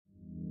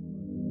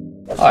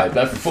Hi,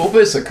 Black from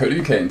Footballers at Code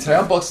UK, and today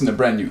I'm unboxing the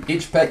brand new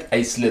Etch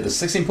Ace Leather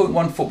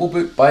 16.1 football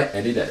boot by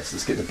Adidas.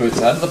 Let's get the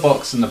boots out of the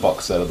box and the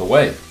box out of the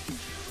way.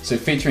 So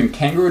featuring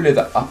kangaroo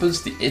leather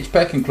uppers, the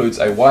Etch includes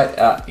a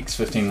Whiteout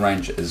X15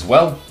 range as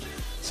well.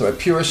 So a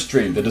purest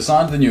dream. The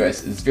design of the new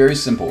Ace is very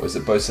simple as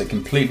it boasts a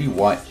completely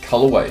white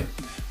colorway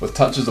with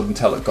touches of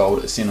metallic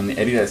gold seen on the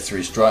Adidas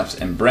 3 stripes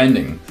and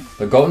branding.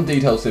 The golden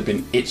details have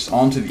been etched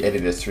onto the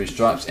Adidas 3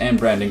 stripes and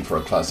branding for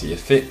a classy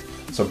effect.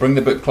 So bring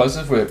the boot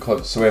closer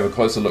so we have a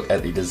closer look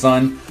at the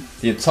design.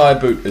 The entire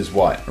boot is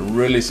white, a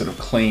really sort of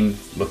clean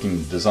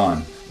looking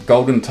design.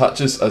 Golden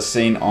touches are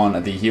seen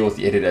on the heel with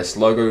the Adidas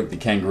logo, the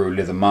kangaroo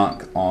leather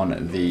mark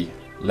on the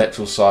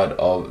lateral side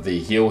of the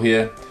heel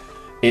here.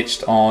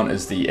 Etched on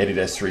is the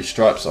Adidas 3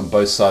 stripes on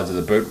both sides of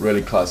the boot,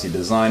 really classy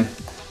design.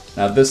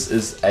 Now this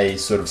is a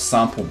sort of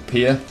sample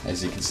pair,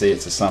 as you can see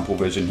it's a sample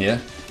version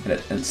here, and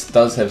it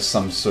does have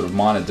some sort of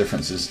minor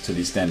differences to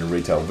the standard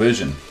retail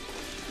version.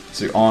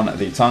 So on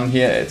the tongue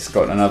here, it's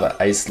got another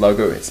Ace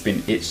logo. It's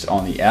been etched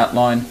on the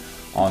outline.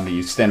 On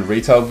the standard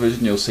retail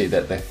version, you'll see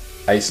that the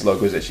Ace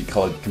logo is actually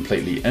colored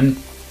completely in.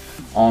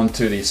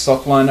 Onto the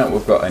sock liner,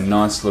 we've got a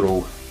nice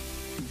little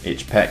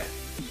Etch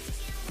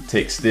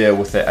text there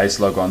with the Ace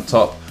logo on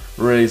top.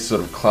 Really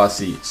sort of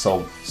classy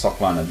sole sock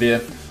liner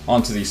there.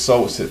 Onto the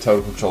sole, it's the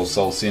Total Control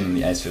sole seen in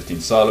the Ace 15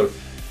 Silo.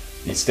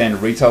 The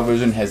standard retail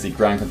version has the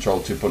Ground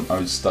Control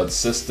 2.0 stud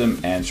system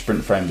and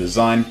sprint frame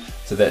design,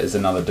 so that is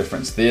another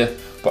difference there.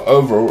 But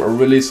overall, a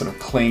really sort of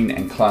clean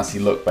and classy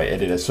look by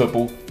Adidas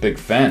Football. Big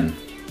fan.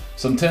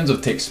 So in terms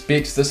of tech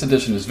specs, this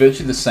edition is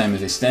virtually the same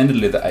as a standard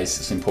leather Ace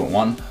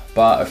 16.1,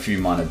 bar a few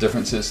minor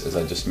differences, as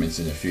I just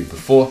mentioned a few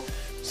before.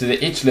 So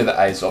the Etch Leather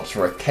Ace opts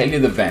for a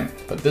K-leather vamp,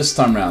 but this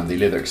time around the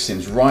leather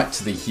extends right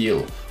to the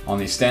heel. On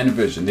the standard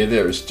version, the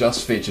leather is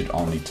just featured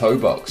on the toe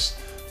box.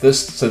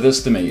 This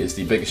to me is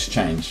the biggest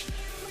change.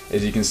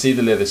 As you can see,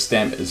 the leather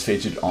stamp is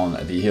featured on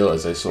the heel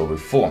as I saw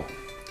before.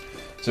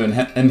 So in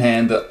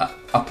hand,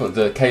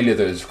 the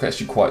K-leather is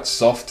actually quite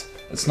soft.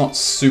 It's not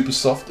super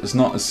soft, it's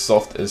not as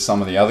soft as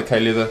some of the other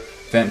K-leather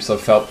vamps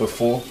I've felt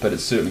before, but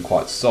it's certainly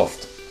quite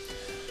soft.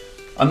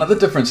 Another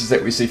difference is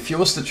that we see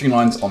fewer stitching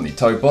lines on the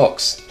toe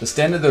box. The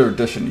standard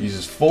edition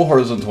uses 4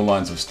 horizontal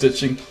lines of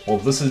stitching, while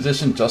this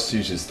edition just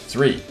uses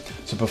 3.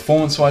 So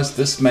performance wise,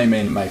 this may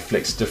mean it may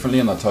flex differently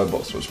on the toe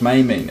box, which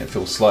may mean it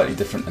feels slightly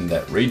different in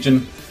that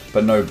region,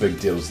 but no big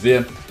deals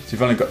there. So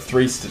you've only got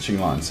 3 stitching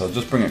lines, so I'll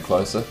just bring it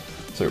closer.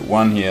 So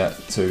 1 here,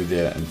 2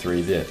 there, and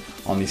 3 there.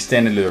 On the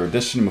standard leather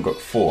edition, we've got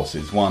 4, so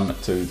it's 1,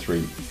 2,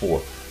 3,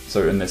 4.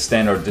 So in the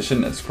standard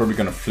edition, it's probably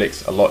going to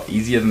flex a lot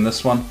easier than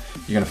this one.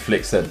 You're going to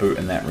flex that boot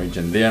in that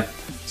region there.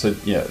 So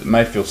yeah, it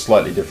may feel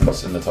slightly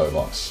different in the toe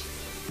box.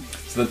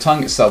 So the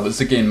tongue itself is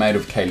again made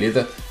of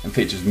K-leather and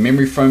features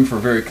memory foam for a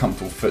very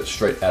comfortable fit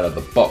straight out of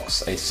the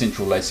box. A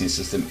central lacing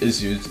system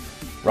is used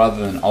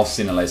rather than an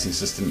off-center lacing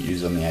system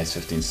used on the Ace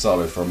 15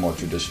 Silo for a more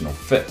traditional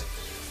fit.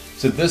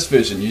 So this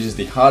version uses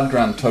the hard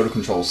ground Total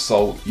Control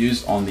sole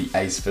used on the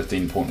Ace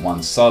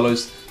 15.1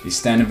 Silos. The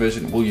standard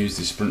version will use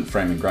the sprint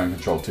frame and Ground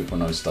Control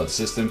 2.0 stud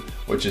system,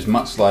 which is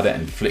much lighter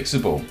and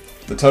flexible.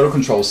 The Total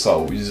Control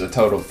sole uses a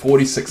total of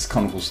 46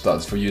 conical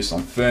studs for use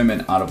on firm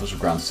and artificial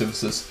ground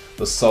surfaces.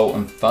 The sole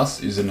and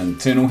thus uses an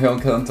internal heel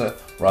counter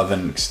rather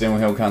than an external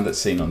heel counter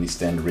seen on the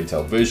standard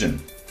retail version.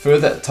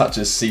 Further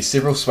touches see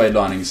several suede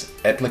linings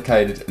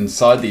applicated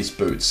inside these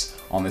boots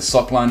on the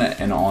sock liner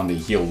and on the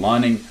heel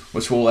lining,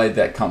 which will aid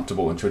that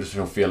comfortable and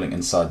traditional feeling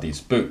inside these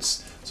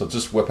boots. So I'll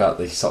just whip out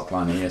the sock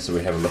liner here so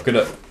we have a look at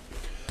it.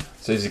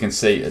 So as you can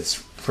see,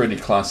 it's pretty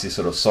classy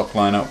sort of sock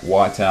liner,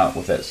 white out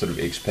with that sort of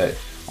Etch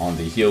on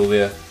the heel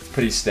there.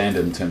 Pretty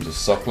standard in terms of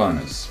sock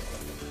liners.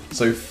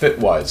 So fit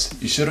wise,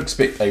 you should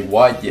expect a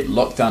wide yet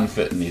locked down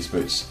fit in these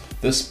boots.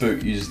 This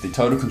boot uses the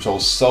Total Control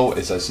sole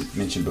as I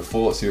mentioned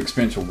before, so you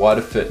experience a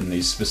wider fit in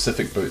these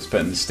specific boots,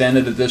 but in the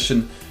standard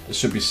edition it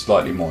should be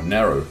slightly more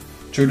narrow.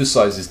 True to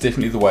size is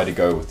definitely the way to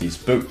go with these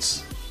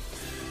boots.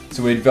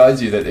 So we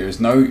advise you that there is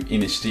no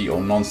NHD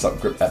or non-slip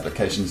grip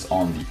applications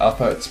on the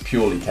upper, it's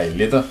purely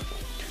K-leather.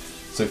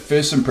 So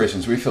first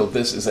impressions, we feel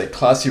this is a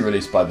classy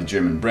release by the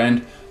German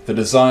brand. The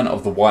design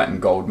of the white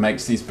and gold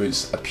makes these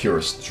boots a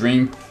purist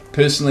dream.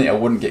 Personally, I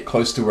wouldn't get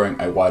close to wearing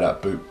a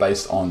whiteout boot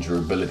based on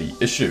durability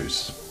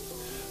issues.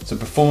 So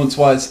performance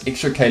wise,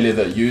 extra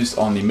K-leather used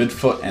on the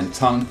midfoot and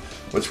tongue,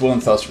 which will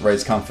and thus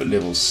raise comfort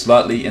levels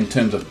slightly. In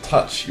terms of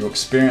touch, your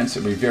experience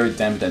will be very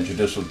dampened and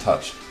traditional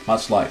touch,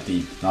 much like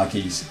the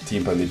Nike's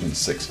Tempo Legend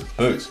 6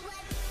 boot.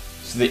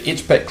 So the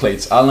Etch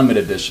Cleats are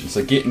limited edition,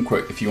 so get in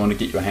quick if you want to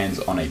get your hands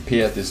on a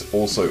pair. There's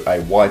also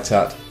a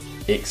Whiteout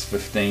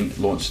X15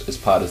 launched as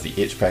part of the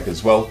Etch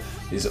as well.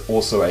 There's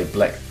also a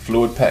black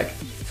fluid pack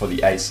for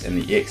the Ace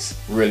and the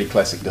X, really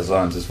classic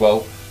designs as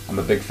well. I'm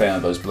a big fan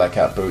of those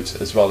blackout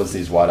boots as well as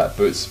these whiteout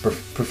boots.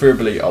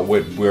 Preferably I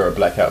would wear a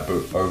blackout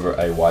boot over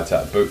a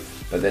whiteout boot,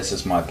 but that's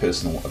just my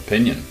personal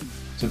opinion.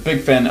 So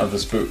big fan of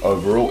this boot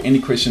overall. Any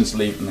questions,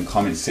 leave in the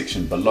comments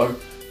section below.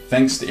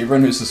 Thanks to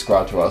everyone who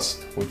subscribed to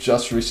us. We've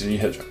just recently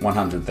hit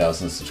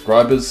 100,000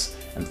 subscribers.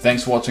 And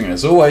thanks for watching, and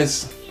as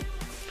always,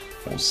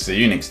 we'll see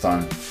you next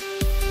time.